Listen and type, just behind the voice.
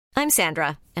I'm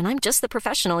Sandra, and I'm just the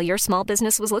professional your small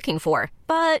business was looking for.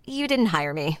 But you didn't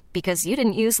hire me because you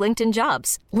didn't use LinkedIn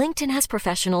Jobs. LinkedIn has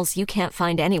professionals you can't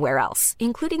find anywhere else,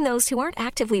 including those who aren't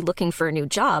actively looking for a new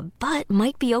job, but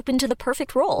might be open to the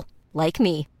perfect role, like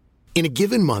me. In a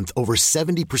given month, over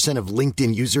 70% of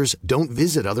LinkedIn users don't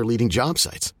visit other leading job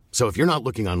sites. So if you're not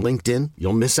looking on LinkedIn,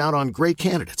 you'll miss out on great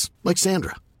candidates like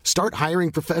Sandra. Start hiring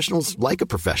professionals like a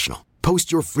professional.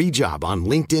 Post your free job on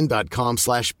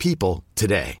linkedin.com/people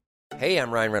today. Hey,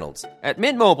 I'm Ryan Reynolds. At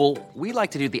Mint Mobile, we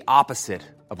like to do the opposite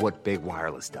of what Big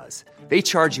Wireless does. They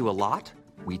charge you a lot,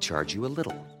 we charge you a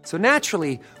little. So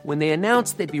naturally, when they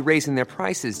announced they'd be raising their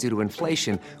prices due to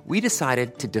inflation, we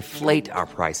decided to deflate our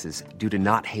prices due to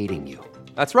not hating you.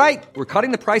 That's right. We're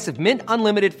cutting the price of Mint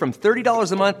Unlimited from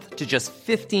 $30 a month to just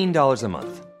 $15 a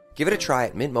month. Give it a try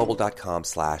at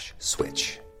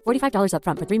mintmobile.com/switch. $45 up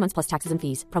front for 3 months plus taxes and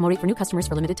fees. Promo rate for new customers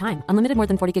for limited time. Unlimited more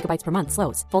than 40 gigabytes per month.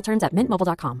 Slows full terms at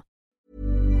mintmobile.com.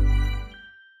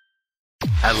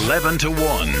 11 to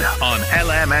 1 on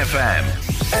LMFM.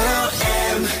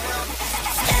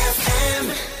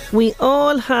 We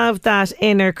all have that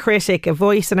inner critic, a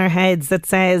voice in our heads that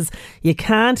says you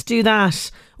can't do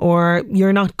that or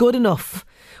you're not good enough.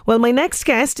 Well, my next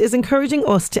guest is encouraging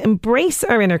us to embrace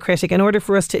our inner critic in order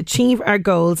for us to achieve our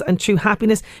goals and true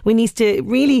happiness. We need to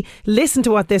really listen to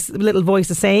what this little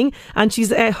voice is saying. And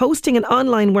she's hosting an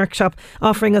online workshop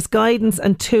offering us guidance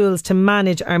and tools to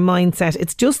manage our mindset.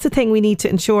 It's just the thing we need to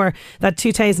ensure that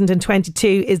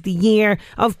 2022 is the year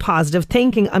of positive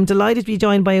thinking. I'm delighted to be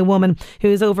joined by a woman who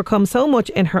has overcome so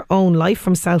much in her own life,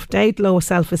 from self-doubt, low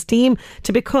self-esteem,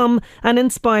 to become an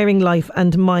inspiring life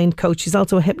and mind coach. She's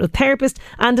also a hypnotherapist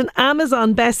and an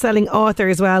Amazon best-selling author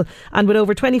as well. And with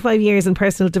over 25 years in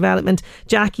personal development,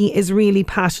 Jackie is really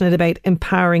passionate about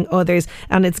empowering others.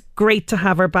 And it's great to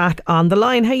have her back on the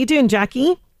line. How are you doing,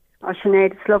 Jackie? Oh,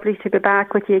 Sinead, it's lovely to be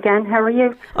back with you again. How are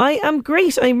you? I am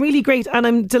great. I'm really great. And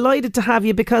I'm delighted to have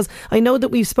you because I know that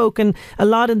we've spoken a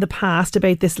lot in the past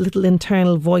about this little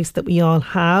internal voice that we all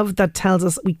have that tells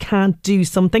us we can't do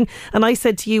something. And I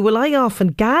said to you, well, I often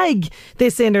gag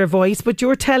this inner voice, but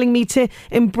you're telling me to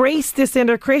embrace this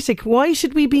inner critic. Why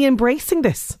should we be embracing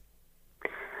this?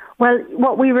 Well,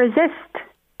 what we resist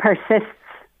persists.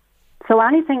 So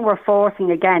anything we're forcing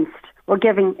against, we're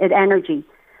giving it energy.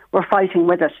 We're fighting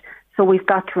with it. So we've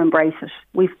got to embrace it.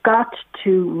 We've got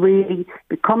to really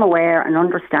become aware and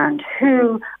understand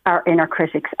who our inner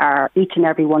critics are, each and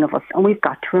every one of us, and we've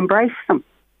got to embrace them.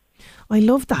 I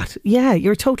love that. Yeah,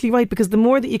 you're totally right, because the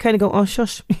more that you kind of go, oh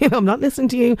shush, I'm not listening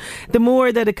to you, the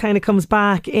more that it kind of comes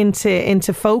back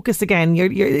into focus again.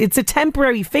 It's a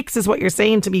temporary fix is what you're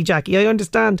saying to me, Jackie. I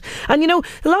understand. And a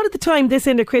lot of the time this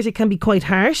inner critic can be quite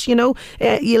harsh. You'll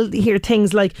hear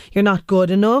things like you're not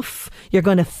good enough, you're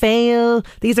going to fail.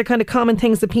 These are kind of common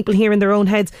things that people hear in their own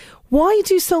heads. Why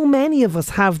do so many of us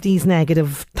have these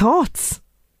negative thoughts?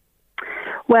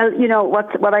 Well,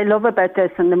 what I love about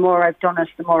this, and the more I've done it,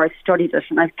 the more I've studied it,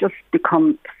 and I've just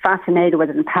become fascinated with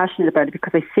it and passionate about it,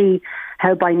 because I see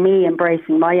how by me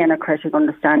embracing my inner critic,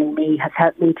 understanding me, has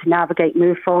helped me to navigate,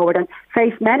 move forward and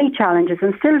face many challenges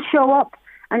and still show up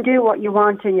and do what you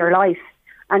want in your life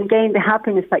and gain the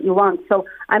happiness that you want. So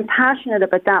I'm passionate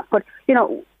about that. But,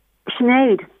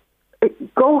 Sinead,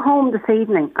 go home this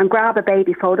evening and grab a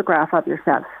baby photograph of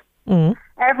yourself. Mm.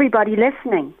 Everybody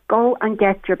listening, go and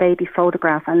get your baby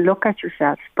photograph and look at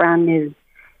yourself brand new.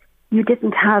 You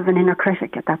didn't have an inner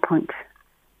critic at that point.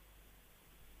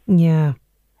 Yeah.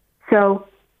 So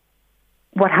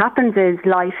what happens is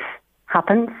life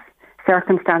happens,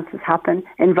 circumstances happen,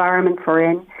 environment we're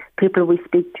in, people we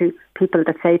speak to, people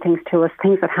that say things to us,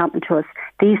 things that happen to us.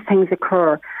 These things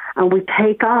occur and we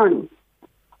take on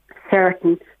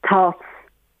certain thoughts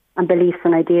and beliefs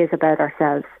and ideas about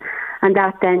ourselves. And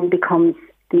that then becomes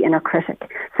the inner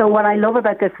critic. So what I love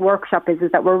about this workshop is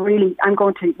that I'm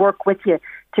going to work with you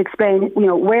to explain,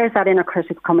 where's that inner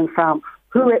critic coming from?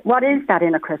 What is that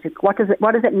inner critic? What is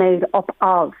it made up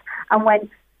of? And when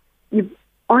you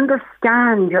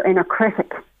understand your inner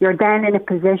critic, you're then in a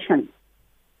position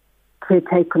to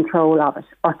take control of it,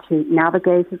 or to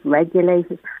navigate it,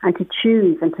 regulate it, and to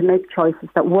choose and to make choices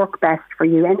that work best for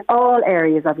you in all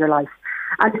areas of your life.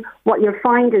 And what you'll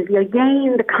find is you'll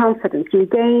gain the confidence, you'll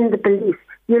gain the belief,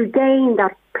 you'll gain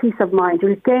that peace of mind,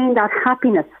 you'll gain that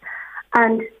happiness,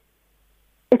 and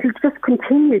it'll just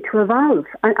continue to evolve.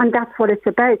 And that's what it's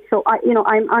about. So,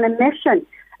 I'm on a mission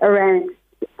around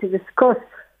to discuss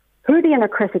who the inner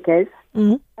critic is,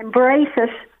 embrace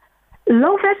it,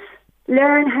 love it,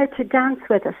 learn how to dance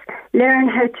with it, learn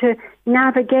how to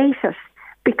navigate it.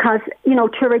 Because,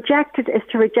 to reject it is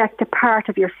to reject a part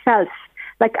of yourself.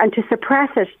 And to suppress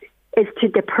it is to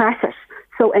depress it.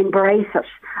 So embrace it.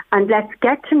 And let's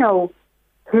get to know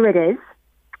who it is.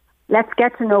 Let's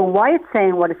get to know why it's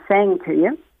saying what it's saying to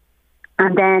you.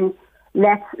 And then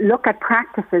let's look at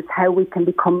practices, how we can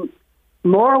become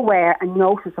more aware and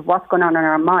notice of what's going on in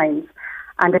our minds,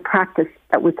 and a practice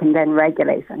that we can then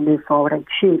regulate and move forward and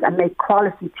choose and make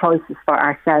quality choices for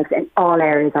ourselves in all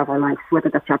areas of our lives, whether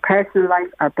that's our personal life,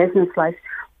 our business life,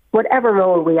 whatever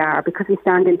role we are, because we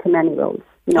stand into many roles.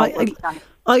 You know,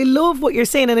 I love what you're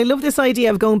saying, and I love this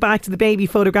idea of going back to the baby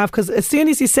photograph, because as soon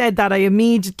as you said that, I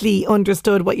immediately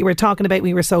understood what you were talking about.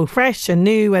 We were so fresh and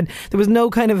new, and there was no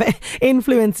kind of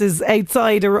influences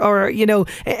outside or you know,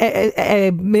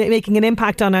 making an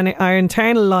impact on our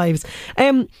internal lives.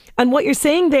 And what you're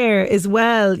saying there as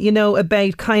well, you know,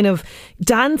 about kind of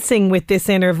dancing with this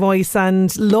inner voice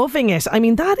and loving it. I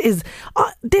mean, that is,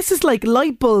 this is like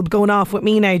light bulb going off with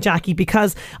me now, Jackie,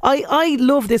 because I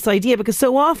love this idea, because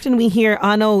so often we hear,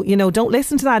 I know, you know, don't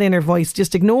listen to that inner voice,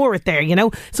 just ignore it there, you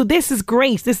know. So this is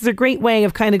great. This is a great way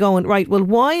of kind of going, right, well,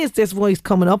 why is this voice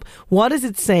coming up? What is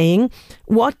it saying?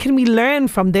 What can we learn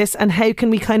from this, and how can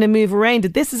we kind of move around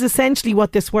it? This is essentially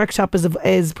what this workshop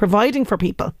is providing for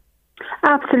people.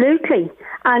 Absolutely.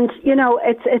 And, you know,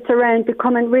 it's around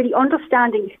becoming really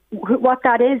understanding what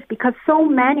that is, because so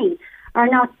many are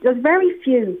not, there's very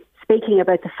few speaking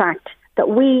about the fact that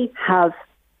we have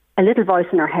a little voice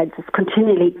in our heads that's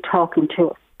continually talking to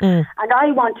us. And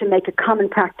I want to make a common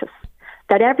practice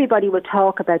that everybody will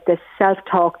talk about this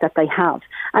self-talk that they have.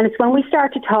 And it's when we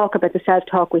start to talk about the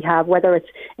self-talk we have, whether it's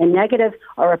a negative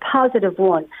or a positive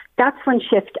one, that's when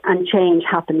shift and change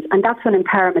happens. And that's when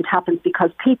empowerment happens,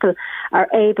 because people are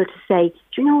able to say,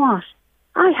 do you know what?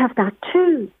 I have that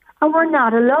too. And we're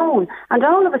not alone. And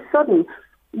all of a sudden,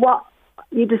 what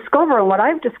you discover, and what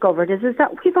I've discovered, is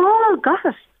that we've all got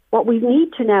it. What we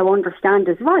need to now understand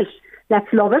is, right, let's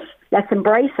love it, let's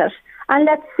embrace it, and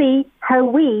let's see how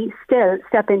we still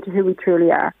step into who we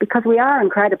truly are, because we are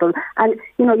incredible. And,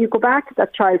 you know, you go back to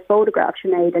that child's photograph,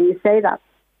 Sinead, and you say that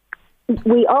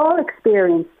we all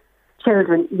experience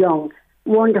children young,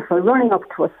 wonderful, running up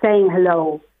to us, saying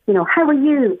hello, you know, how are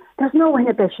you? There's no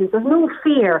inhibitions, there's no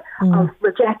fear of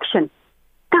rejection.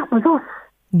 That was us.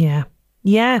 Yeah.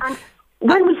 Yeah. And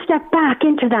when we step back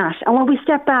into that, and when we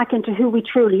step back into who we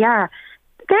truly are,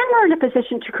 then we're in a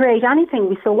position to create anything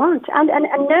we so want. And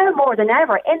now more than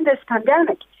ever, in this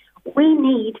pandemic, we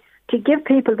need to give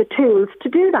people the tools to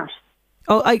do that.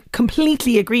 Oh, I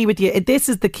completely agree with you. This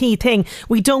is the key thing.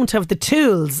 We don't have the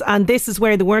tools, and this is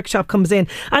where the workshop comes in.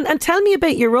 And tell me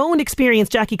about your own experience,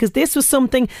 Jackie, because this was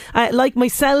something like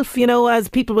myself, you know, as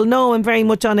people will know, I'm very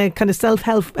much on a kind of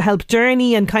self-help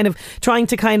journey, and kind of trying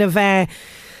to kind of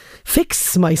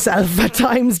fix myself at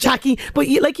times, Jackie. But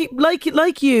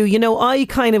like you, you know, I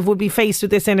kind of would be faced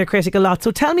with this inner critic a lot.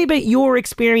 So tell me about your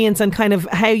experience and kind of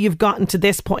how you've gotten to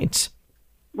this point.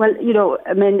 Well, you know,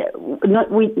 I mean,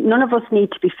 none of us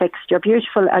need to be fixed. You're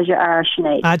beautiful as you are,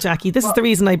 Sinead. Jackie, this is the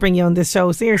reason I bring you on this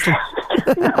show, seriously.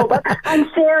 No, but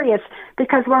I'm serious,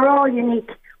 because we're all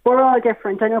unique. We're all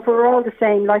different. And if we were all the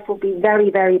same, life would be very,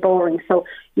 very boring. So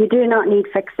you do not need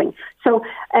fixing. So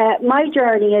my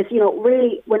journey is, you know,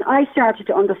 really when I started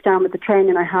to understand with the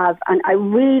training I have, and I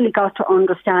really got to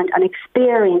understand and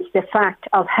experience the fact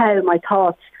of how my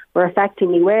thoughts were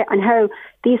affecting me, and how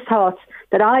these thoughts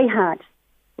that I had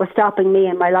were stopping me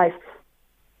in my life,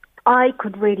 I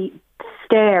could really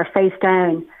stare face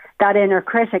down that inner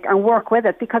critic and work with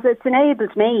it, because it's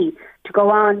enabled me to go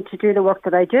on to do the work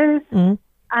that I do.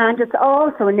 And it's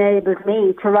also enabled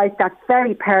me to write that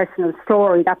very personal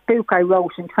story, that book I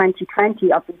wrote in 2020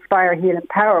 of Inspire, Heal,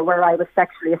 Empower, where I was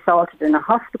sexually assaulted in a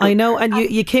hospital. I know, and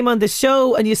you came on the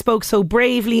show and you spoke so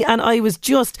bravely, and I was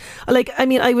just like, I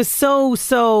mean, I was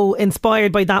so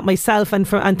inspired by that myself, and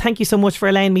thank you so much for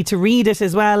allowing me to read it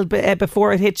as well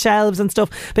before it hit shelves and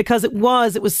stuff, because it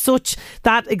was such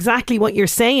that exactly what you're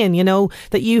saying, you know,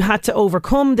 that you had to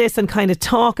overcome this and kind of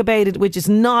talk about it, which is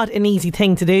not an easy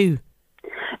thing to do.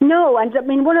 No, and I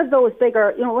mean, one of those big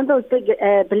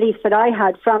beliefs that I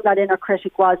had from that inner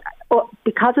critic was,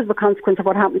 because of the consequence of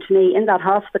what happened to me in that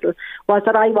hospital, was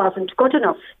that I wasn't good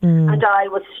enough and I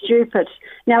was stupid.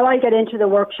 Now, I get into the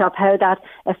workshop how that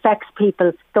affects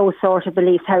people, those sort of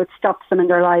beliefs, how it stops them in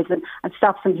their lives and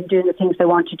stops them from doing the things they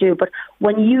want to do. But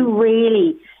when you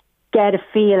really get a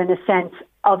feel and a sense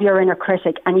of your inner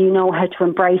critic, and you know how to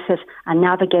embrace it and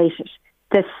navigate it,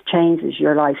 this changes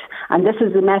your life. And this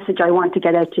is the message I want to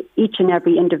get out to each and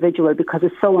every individual, because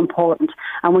it's so important.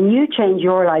 And when you change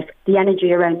your life, the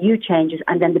energy around you changes,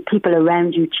 and then the people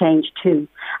around you change too.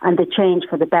 And they change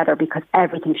for the better, because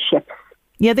everything shifts.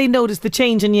 Yeah, they notice the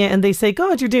change in you and they say,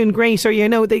 God, you're doing great.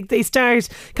 Or, they start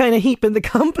kind of heaping the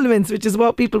compliments, which is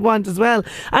what people want as well.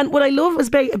 And what I love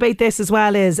about this as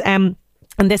well is... and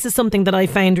this is something that I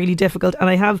found really difficult, and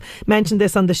I have mentioned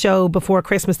this on the show before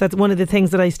Christmas. That's one of the things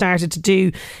that I started to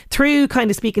do through kind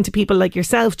of speaking to people like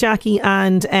yourself, Jackie,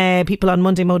 and people on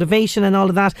Monday Motivation and all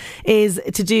of that, is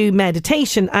to do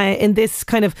meditation in this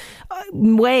kind of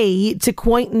way to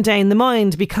quieten down the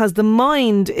mind, because the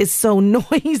mind is so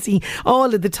noisy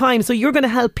all of the time. So you're going to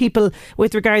help people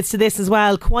with regards to this as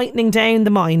well, quietening down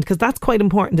the mind, because that's quite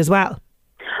important as well.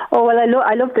 Oh, well,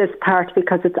 I love this part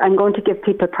because I'm going to give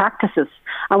people practices.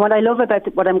 And what I love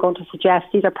about what I'm going to suggest,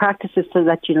 these are practices so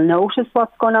that you'll notice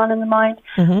what's going on in the mind.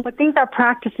 Mm-hmm. But these are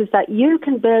practices that you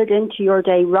can build into your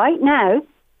day right now,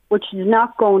 which is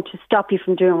not going to stop you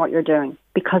from doing what you're doing,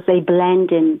 because they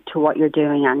blend into what you're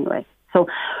doing anyway. So,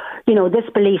 this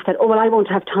belief that, I won't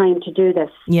have time to do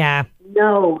this. Yeah.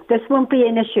 No, this won't be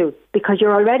an issue because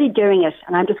you're already doing it,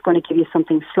 and I'm just going to give you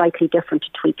something slightly different to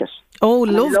tweak it. Oh,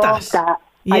 love that.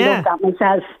 Yeah. I love that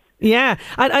myself. Yeah,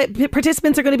 and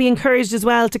participants are going to be encouraged as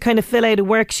well to kind of fill out a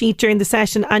worksheet during the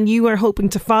session, and you are hoping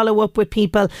to follow up with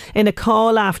people in a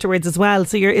call afterwards as well.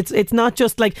 So it's not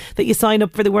just like that you sign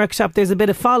up for the workshop. There's a bit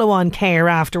of follow-on care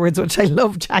afterwards, which I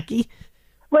love, Jackie.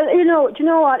 Well, do you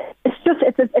know what?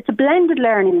 It's a blended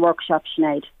learning workshop,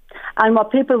 Sinead. And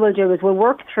what people will do is we'll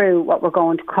work through what we're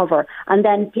going to cover, and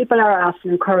then people are asked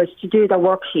and encouraged to do their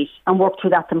worksheet and work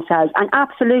through that themselves, and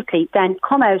absolutely then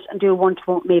come out and do a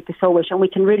one-to-one me if they so wish, and we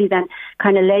can really then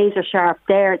kind of laser sharp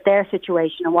their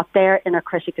situation and what their inner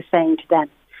critic is saying to them.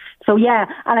 So yeah,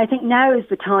 and I think now is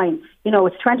the time.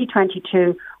 It's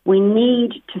 2022. We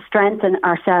need to strengthen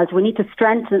ourselves. We need to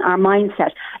strengthen our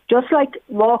mindset. Just like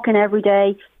walking every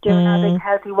day, doing our big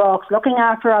healthy walks, looking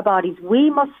after our bodies,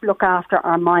 we must look after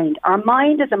our mind. Our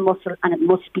mind is a muscle and it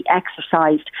must be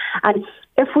exercised. And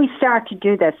if we start to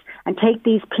do this and take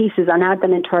these pieces and add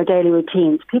them into our daily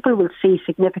routines, people will see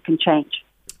significant change.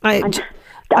 I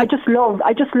just love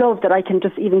that I can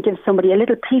just even give somebody a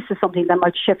little piece of something that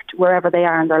might shift wherever they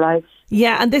are in their lives.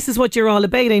 Yeah, and this is what you're all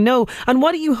about, I know. And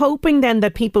what are you hoping then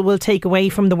that people will take away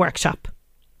from the workshop?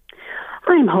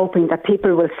 I'm hoping that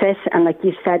people will sit and, like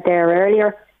you said there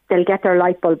earlier, they'll get their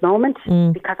light bulb moment,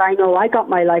 because I know I got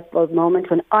my light bulb moment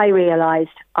when I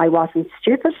realised I wasn't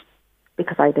stupid,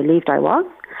 because I believed I was.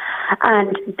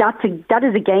 And that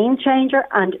is a game changer.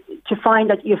 And to find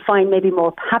that you find maybe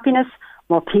more happiness,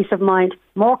 more peace of mind,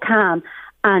 more calm,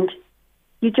 and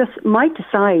you just might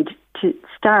decide to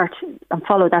start and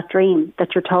follow that dream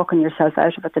that you're talking yourself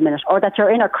out of at the minute, or that your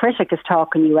inner critic is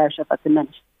talking you out of at the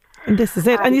minute. And this is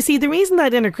it. And you see, the reason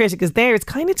that inner critic is there is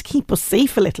kind of to keep us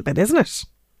safe a little bit, isn't it?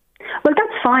 Well,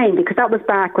 that's fine, because that was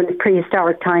back when the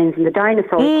prehistoric times and the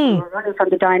dinosaurs, we were running from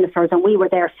the dinosaurs and we were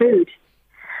their food.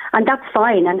 And that's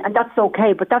fine, and that's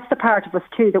okay, but that's the part of us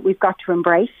too that we've got to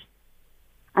embrace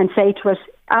and say to us,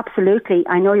 absolutely,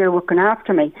 I know you're looking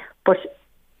after me, but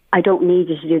I don't need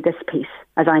you to do this piece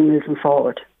as I'm moving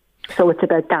forward. So it's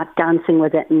about that, dancing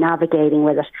with it, navigating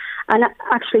with it, and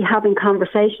actually having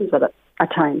conversations with it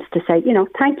at times to say,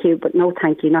 thank you, but no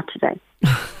thank you, not today.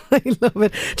 I love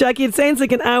it. Jackie, it sounds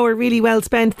like an hour really well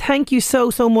spent. Thank you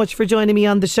so much for joining me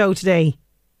on the show today.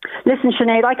 Listen,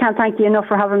 Sinead, I can't thank you enough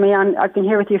for having me on. I've been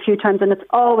here with you a few times and it's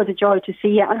always a joy to see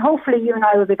you. And hopefully you and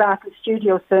I will be back in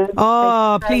studio soon.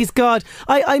 Oh, please God.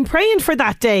 I'm praying for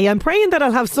that day. I'm praying that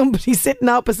I'll have somebody sitting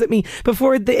opposite me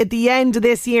before at the end of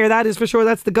this year. That is for sure.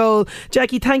 That's the goal.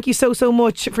 Jackie, thank you so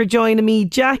much for joining me.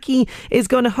 Jackie is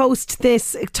going to host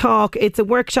this talk. It's a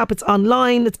workshop. It's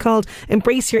online. It's called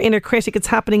Embrace Your Inner Critic. It's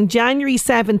happening January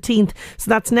 17th. So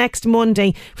that's next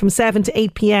Monday from 7 to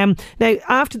 8 p.m. Now,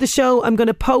 after the show, I'm going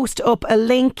to post up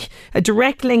a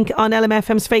direct link on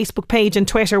LMFM's Facebook page and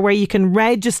Twitter where you can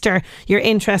register your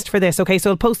interest for this. Okay, so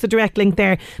I'll post the direct link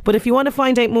there. But if you want to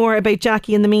find out more about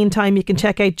Jackie in the meantime, you can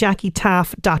check out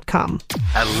JackieTaff.com.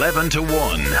 11 to 1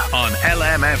 on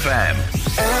LMFM.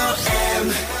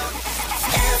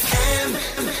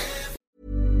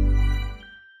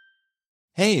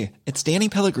 Hey, it's Danny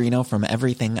Pellegrino from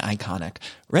Everything Iconic.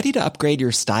 Ready to upgrade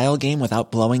your style game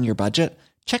without blowing your budget?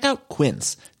 Check out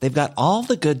Quince. They've got all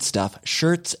the good stuff,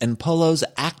 shirts and polos,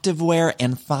 activewear,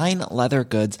 and fine leather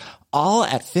goods, all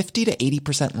at 50 to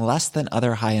 80% less than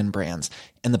other high-end brands.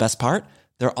 And the best part?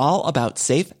 They're all about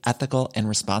safe, ethical, and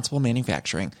responsible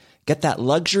manufacturing. Get that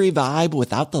luxury vibe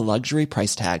without the luxury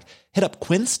price tag. Hit up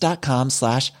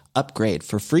quince.com/upgrade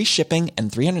for free shipping and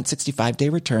 365-day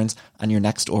returns on your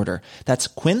next order. That's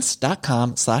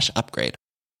quince.com/upgrade.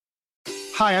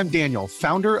 Hi, I'm Daniel,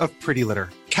 founder of Pretty Litter.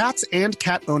 Cats and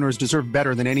cat owners deserve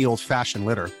better than any old-fashioned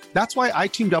litter. That's why I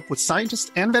teamed up with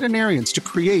scientists and veterinarians to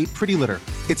create Pretty Litter.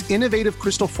 Its innovative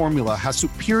crystal formula has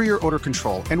superior odor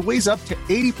control and weighs up to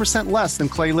 80% less than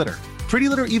clay litter. Pretty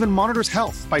Litter even monitors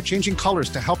health by changing colors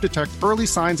to help detect early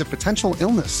signs of potential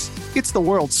illness. It's the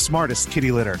world's smartest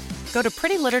kitty litter. Go to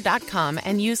prettylitter.com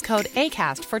and use code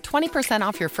ACAST for 20%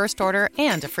 off your first order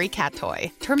and a free cat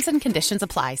toy. Terms and conditions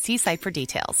apply. See site for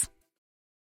details.